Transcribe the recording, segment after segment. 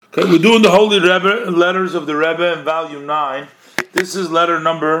Okay, we're doing the Holy Rebbe, Letters of the Rebbe in Volume 9. This is letter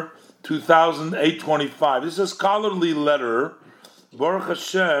number 2825. This is a scholarly letter. Baruch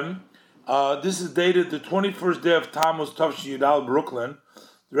Hashem. This is dated the 21st day of Tammuz, Tavshin Yudal, Brooklyn.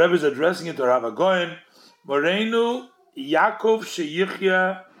 The Rebbe is addressing it to Rav Goyen. Moreinu Yaakov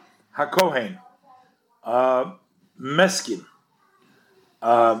Sheyichya HaKohen. Meskin.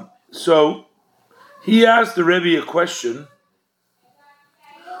 So he asked the Rebbe a question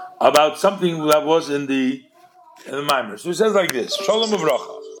about something that was in the mamer. So he says like this: Shalom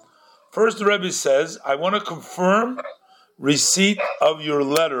Uvracha. First, the Rebbe says, "I want to confirm receipt of your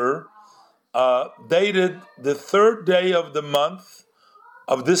letter, dated the third day of the month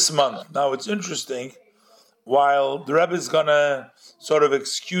of this month." Now, it's interesting. While the Rebbe is gonna sort of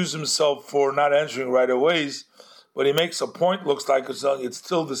excuse himself for not answering right away, but he makes a point. Looks like it's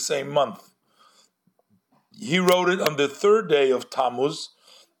still the same month. He wrote it on the third day of Tammuz,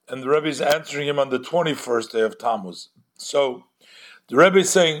 and the Rebbe is answering him on the 21st day of Tammuz. So the Rebbe is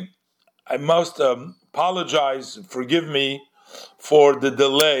saying, I must apologize, forgive me for the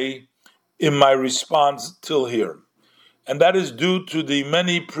delay in my response till here. And that is due to the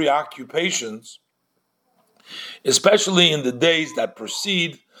many preoccupations, especially in the days that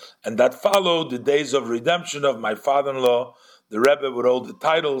precede and that follow the days of redemption of my father-in-law, the Rebbe with all the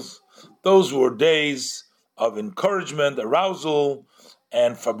titles. Those were days of encouragement, arousal,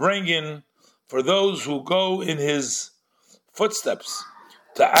 and farbrengen for those who go in his footsteps,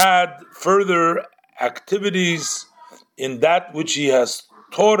 to add further activities in that which he has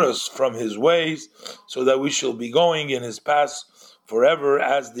taught us from his ways, so that we shall be going in his paths forever,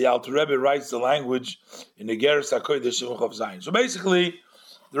 as the Alter Rebbe writes the language in the Geras HaKodesh of Zion. So basically,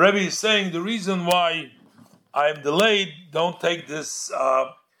 the Rebbe is saying the reason why I am delayed, don't take this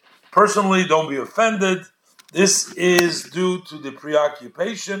personally, don't be offended. This is due to the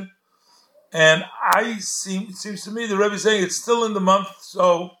preoccupation, and it seems to me the Rebbe is saying it's still in the month,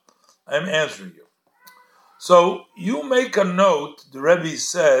 so I'm answering you. So you make a note, the Rebbe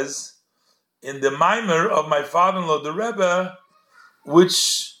says, in the mamer of my father-in-law, the Rebbe,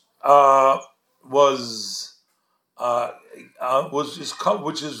 which was from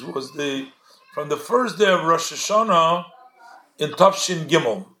the first day of Rosh Hashanah in Tavshin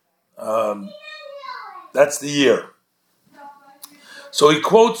Gimel. That's the year. So he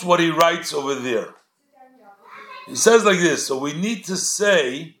quotes what he writes over there. He says like this: so we need to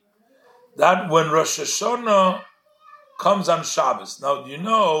say that when Rosh Hashanah comes on Shabbos. Now, you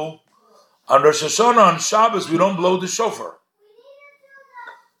know, on Rosh Hashanah, on Shabbos, we don't blow the shofar.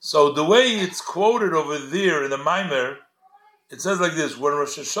 So the way it's quoted over there in the mamer, it says like this: when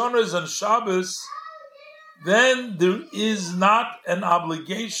Rosh Hashanah is on Shabbos, then there is not an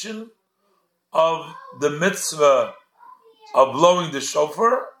obligation of the mitzvah of blowing the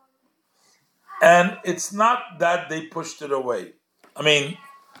shofar, and it's not that they pushed it away. I mean,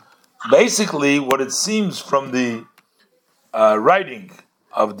 basically what it seems from the writing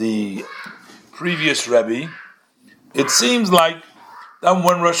of the previous Rebbe, it seems like that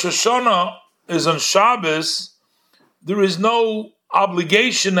when Rosh Hashanah is on Shabbos, there is no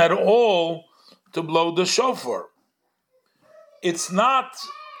obligation at all to blow the shofar. It's not,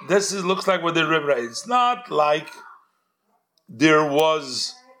 looks like what the Rebbe writes. It's not like there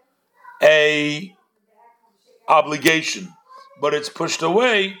was a obligation, but it's pushed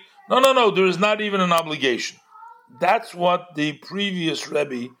away. No, there is not even an obligation. That's what the previous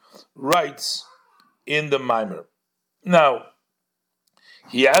Rebbe writes in the mamer. Now,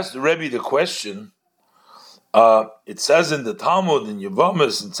 he asked the Rebbe the question, it says in the Talmud, in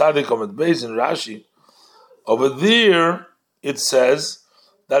Yevamis, in Tzadik Amud Beis, in Rashi, over there it says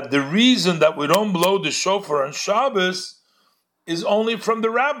that the reason that we don't blow the shofar on Shabbos is only from the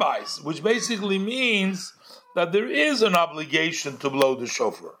rabbis, which basically means that there is an obligation to blow the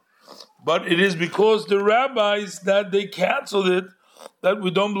shofar. But it is because the rabbis that they canceled it that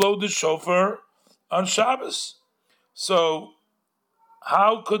we don't blow the shofar on Shabbos. So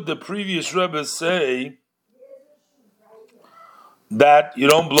how could the previous Rebbe say that you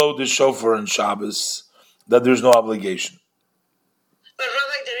don't blow the shofar on Shabbos, that there's no obligation? But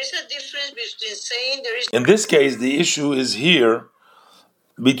Rabbi, there is a difference between saying there is... In this case, the issue is here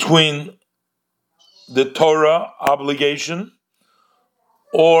between the Torah obligation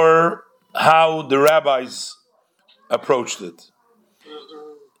or how the rabbis approached it.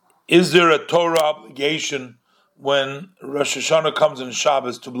 Is there a Torah obligation when Rosh Hashanah comes on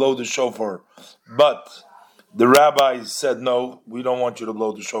Shabbos to blow the shofar, but the rabbis said, no, we don't want you to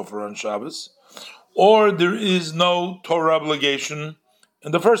blow the shofar on Shabbos? Or there is no Torah obligation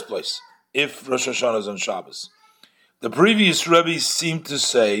in the first place, if Rosh Hashanah is on Shabbos? the previous Rebbe seemed to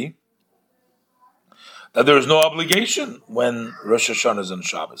say that there is no obligation when Rosh Hashanah is on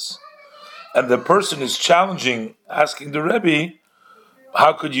Shabbos. And the person is challenging, asking the Rebbe,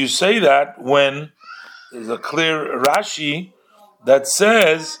 how could you say that when there's a clear Rashi that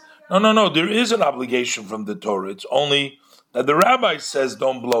says, no, there is an obligation from the Torah. It's only that the rabbi says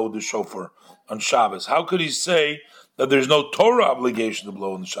don't blow the shofar on Shabbos. How could he say that there's no Torah obligation to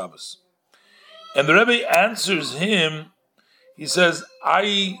blow on Shabbos? And the Rebbe answers him, he says,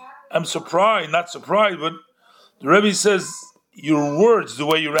 I am surprised, not surprised, but the Rebbe says, your words, the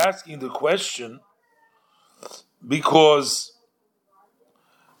way you're asking the question, because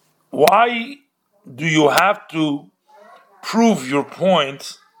why do you have to prove your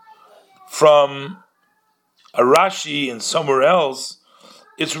point from a Rashi and somewhere else?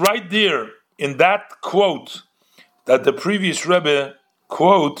 It's right there in that quote that the previous Rebbe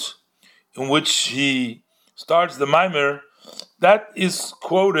quote, in which he starts the mamer, that is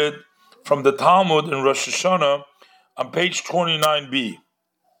quoted from the Talmud in Rosh Hashanah on page 29b.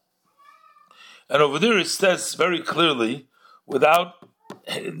 And over there it says very clearly,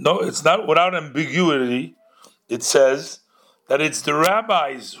 it's not without ambiguity, it says that it's the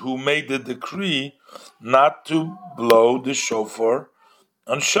rabbis who made the decree not to blow the shofar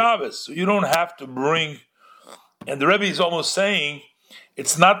on Shabbos. So you don't have to bring, and the Rebbe is almost saying,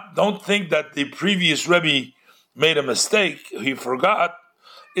 it's not, don't think that the previous Rebbe made a mistake, he forgot.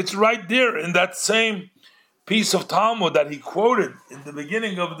 It's right there in that same piece of Talmud that he quoted in the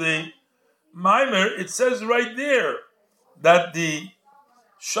beginning of the mamer. It says right there that the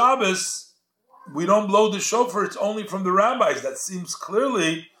Shabbos, we don't blow the shofar, it's only from the rabbis. That seems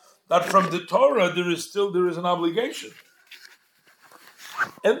clearly that from the Torah there is an obligation.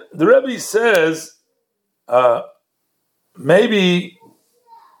 And the Rebbe says, maybe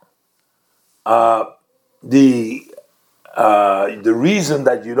the reason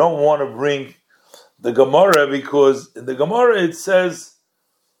that you don't want to bring the Gemara, because in the Gemara it says,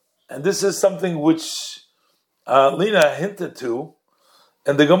 and this is something which Lina hinted to,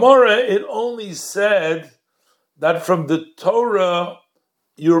 in the Gemara it only said that from the Torah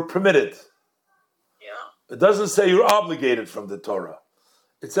you're permitted. Yeah. It doesn't say you're obligated from the Torah.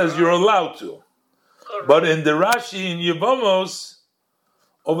 It says you're allowed to. Correct. But in the Rashi in Yevamos,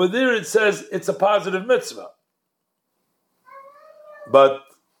 over there it says it's a positive mitzvah. But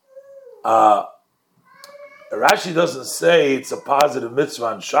Rashi doesn't say it's a positive mitzvah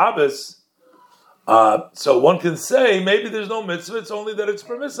on Shabbos. So one can say maybe there's no mitzvah, it's only that it's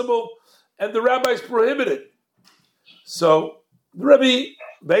permissible, and the rabbis prohibit it. So the Rebbe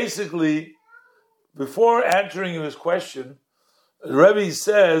basically, before answering his question, the Rebbe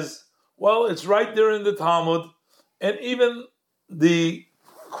says, well, it's right there in the Talmud, and even the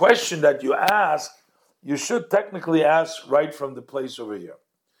question that you ask, you should technically ask right from the place over here.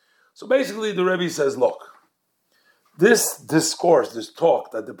 So basically the Rebbe says, look, this discourse, this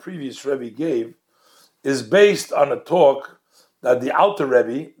talk that the previous Rebbe gave is based on a talk that the Alter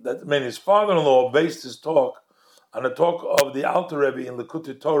Rebbe, his father-in-law based his talk on a talk of the Alter Rebbe in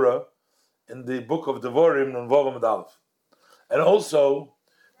Likutei Torah in the book of Devarim and Vav Amud Aleph. And also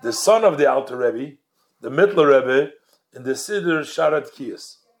the son of the Alter Rebbe, the Mittler Rebbe, in the Siddur Sharat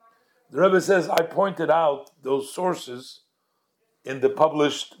Kiyas. The Rebbe says, I pointed out those sources in the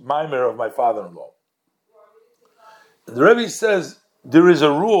published mamer of my father-in-law. And the Rebbe says, there is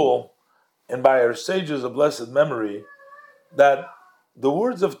a rule, and by our sages of blessed memory, that the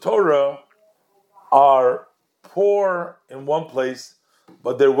words of Torah are poor in one place,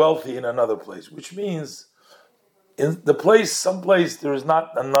 but they're wealthy in another place, which means in the place, someplace there is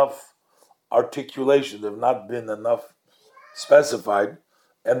not enough articulation, there have not been enough specified,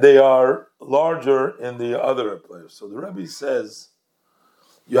 and they are larger in the other place. So the Rebbe says,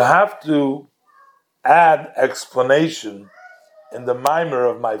 you have to add explanation in the mamer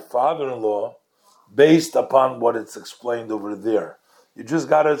of my father-in-law based upon what it's explained over there. You just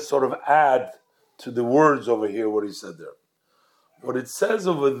got to sort of add to the words over here what he said there. What it says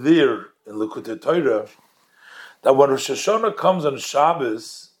over there in Likutei Torah, that when Rosh Hashanah comes on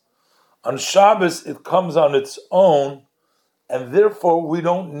Shabbos it comes on its own, and therefore we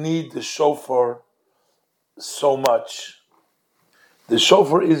don't need the shofar so much. The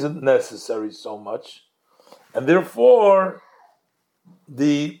shofar isn't necessary so much, and therefore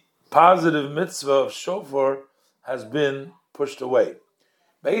the positive mitzvah of shofar has been pushed away.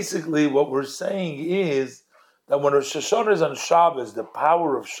 Basically, what we're saying is that when Rosh Hashanah is on Shabbos, the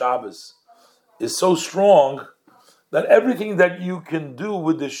power of Shabbos is so strong that everything that you can do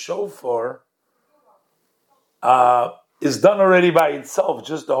with the shofar is done already by itself,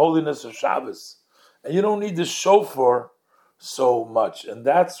 just the holiness of Shabbos. and you don't need the shofar so much. And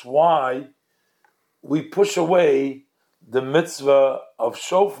that's why we push away the mitzvah of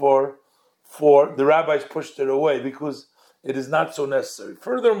shofar. For the rabbis pushed it away because it is not so necessary.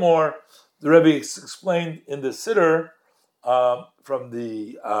 Furthermore, the Rebbe explained in the Siddur from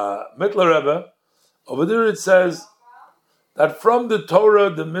the Mittler Rebbe, over there it says that from the Torah,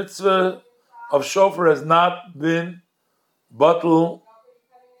 the mitzvah of shofar has not been batel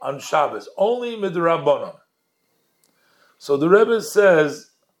on Shabbos, only midrabanan. So the Rebbe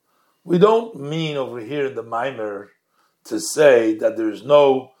says, we don't mean over here in the mamer to say that there is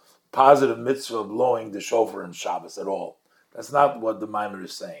no positive mitzvah of blowing the shofar on Shabbos at all. That's not what the mamer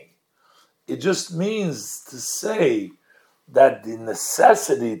is saying. It just means to say that the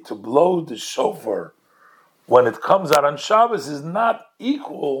necessity to blow the shofar when it comes out on Shabbos is not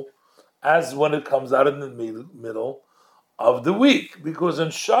equal as when it comes out in the middle of the week. Because on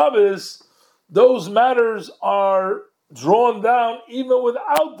Shabbos, those matters are drawn down even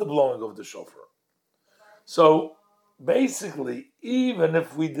without the blowing of the shofar. So basically, even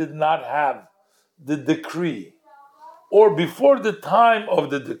if we did not have the decree, or before the time of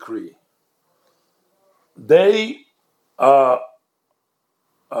the decree, they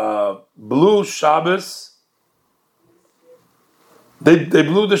blew Shabbos. They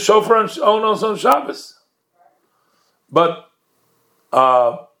blew the shofar on Shabbos. But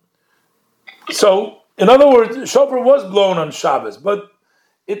so in other words, the shofar was blown on Shabbos, but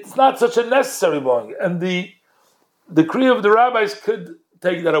it's not such a necessary blowing, and the decree of the rabbis could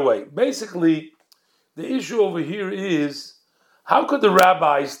take that away. Basically, the issue over here is, how could the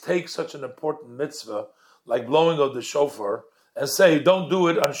rabbis take such an important mitzvah like blowing of the shofar and say, don't do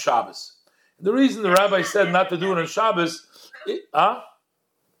it on Shabbos? The reason the rabbi said not to do it on Shabbos, that it's not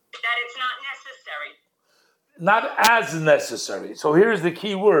necessary. Not as necessary. So here's the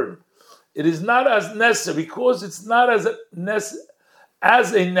key word. It is not as necessary because it's not as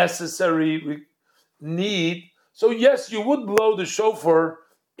a necessary need. So yes, you would blow the shofar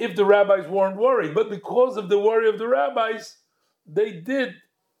if the rabbis weren't worried. But because of the worry of the rabbis, they did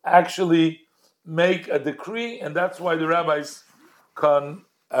actually make a decree, and that's why the rabbis can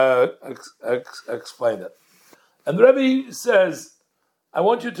explain it. And the Rebbe says, I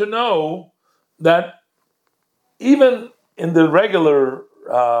want you to know that even in the regular,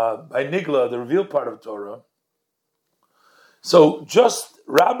 by Nigla, the revealed part of Torah, so just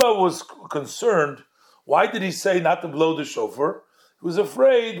Rabbah was concerned, why did he say not to blow the shofar? He was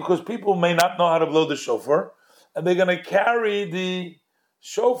afraid because people may not know how to blow the shofar, and they're going to carry the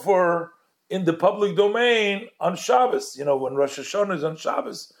shofar in the public domain on Shabbos. You know, when Rosh Hashanah is on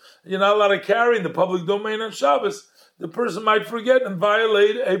Shabbos, you're not allowed to carry in the public domain on Shabbos. The person might forget and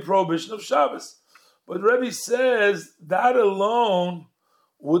violate a prohibition of Shabbos. But Rebbe says that alone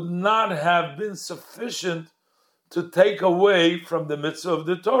would not have been sufficient to take away from the mitzvah of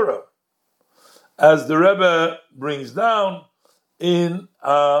the Torah. As the Rebbe brings down in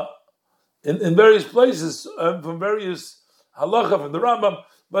various places, from various halacha, from the Rambam,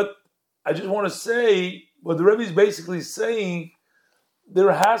 but I just want to say, what the Rebbe is basically saying,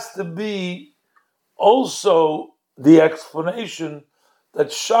 there has to be also the explanation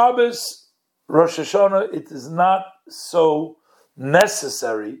that Shabbos, Rosh Hashanah, it is not so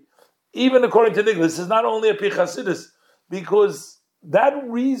necessary, even according to Nigla. This is not only a Pichasidis, because that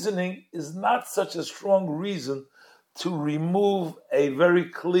reasoning is not such a strong reason to remove a very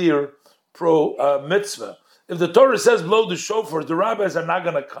clear mitzvah. If the Torah says blow the shofar, the rabbis are not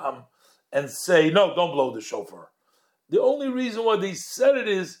going to come and say, no, don't blow the shofar. The only reason why they said it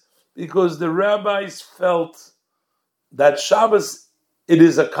is because the rabbis felt that Shabbos, it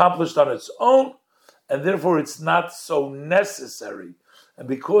is accomplished on its own, and therefore it's not so necessary. And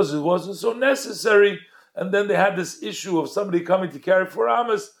because it wasn't so necessary, and then they had this issue of somebody coming to carry 4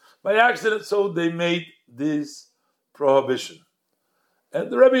 amas by accident, so they made this prohibition. And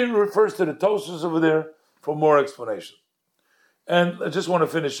the Rebbe refers to the Tosfos over there for more explanation. And I just want to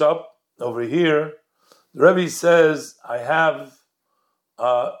finish up over here. The Rebbe says, I have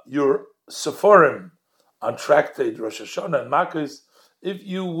your Sephorim on tractate Rosh Hashanah and Makkos. If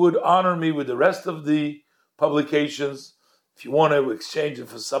you would honor me with the rest of the publications, if you want to exchange it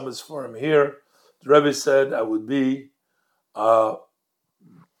for some Sephorim here, the Rebbe said I would be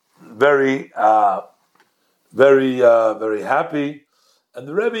very happy. And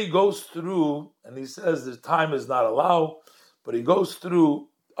the Rebbe goes through, and he says the time is not allowed, but he goes through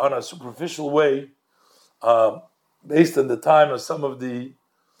on a superficial way, based on the time of some of the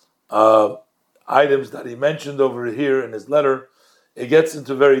items that he mentioned over here in his letter. It gets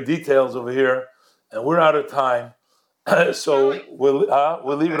into very details over here, and we're out of time. So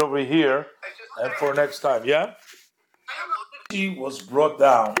we'll leave it over here and for next time. Yeah, he was brought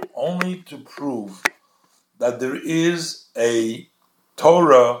down only to prove that there is a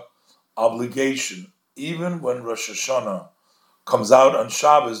Torah obligation, even when Rosh Hashanah comes out on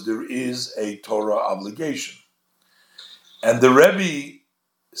Shabbos. There is a Torah obligation, and the Rebbe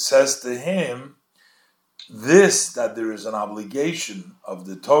says to him, "This that there is an obligation of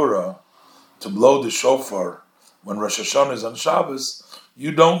the Torah to blow the shofar when Rosh Hashanah is on Shabbos,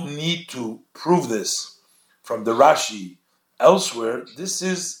 you don't need to prove this from the Rashi elsewhere. This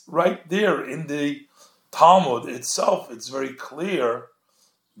is right there in the Talmud itself. It's very clear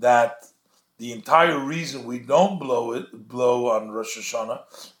that the entire reason we don't blow on Rosh Hashanah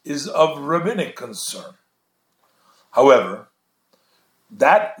is of rabbinic concern. However,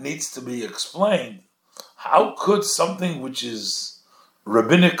 that needs to be explained. How could something which is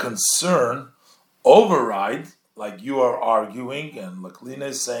rabbinic concern override, like you are arguing, and Laklina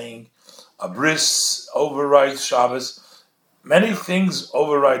is saying, a bris overrides Shabbos. Many things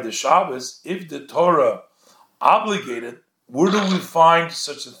override the Shabbos. If the Torah obligated, where do we find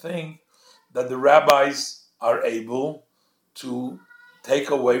such a thing that the rabbis are able to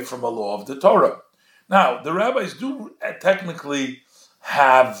take away from a law of the Torah? Now, the rabbis do technically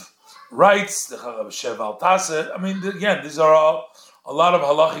have rights, the Shev al Taseh. I mean, again, these are all a lot of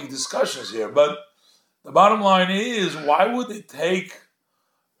halachic discussions here, but the bottom line is, why would they take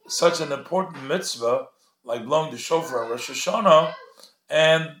such an important mitzvah like blowing the shofar on Rosh Hashanah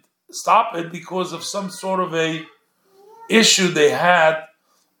and stop it because of some sort of a issue they had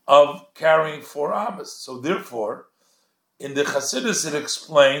of carrying 4 amas? So therefore, in the Chassidus it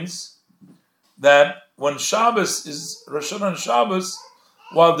explains that when Shabbos is Rosh Hashanah and Shabbos,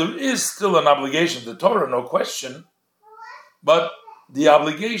 while there is still an obligation to Torah, no question, but the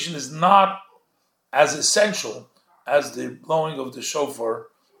obligation is not as essential as the blowing of the shofar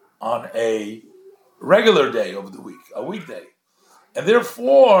on a regular day of the week, a weekday. And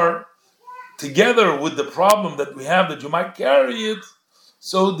therefore, together with the problem that we have that you might carry it,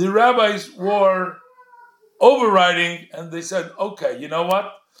 so the rabbis were overriding and they said, okay, you know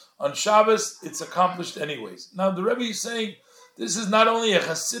what? On Shabbos, it's accomplished anyways. Now the Rebbe is saying this is not only a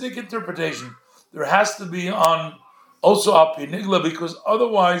Hasidic interpretation, there has to be on also Al Pi Nigla, because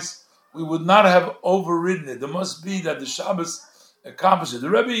otherwise we would not have overridden it. There must be that the Shabbos accomplished it. The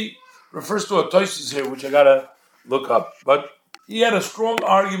Rebbe refers to a Tosfos here, which I gotta look up, but he had a strong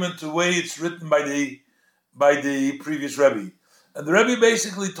argument to the way it's written by the previous Rebbe, and the Rebbe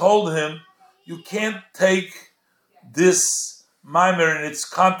basically told him you can't take this mamer in its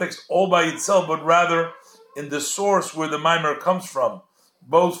context all by itself, but rather in the source where the mamer comes from,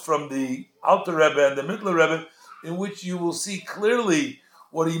 both from the Alter Rebbe and the Mittler Rebbe, in which you will see clearly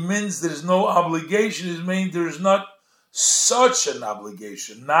what he means. There is no obligation. It means there is not such an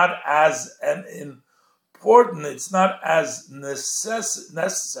obligation, not as an important. It's not as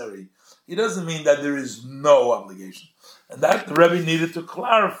necessary. He doesn't mean that there is no obligation, and that the Rebbe needed to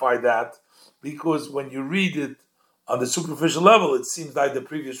clarify that, because when you read it on the superficial level, it seems like the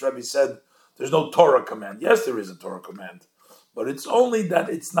previous Rebbe said there's no Torah command. Yes, there is a Torah command, but it's only that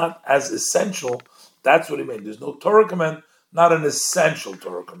it's not as essential. That's what he meant. There's no Torah command, not an essential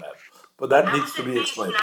Torah command. But that needs to be explained.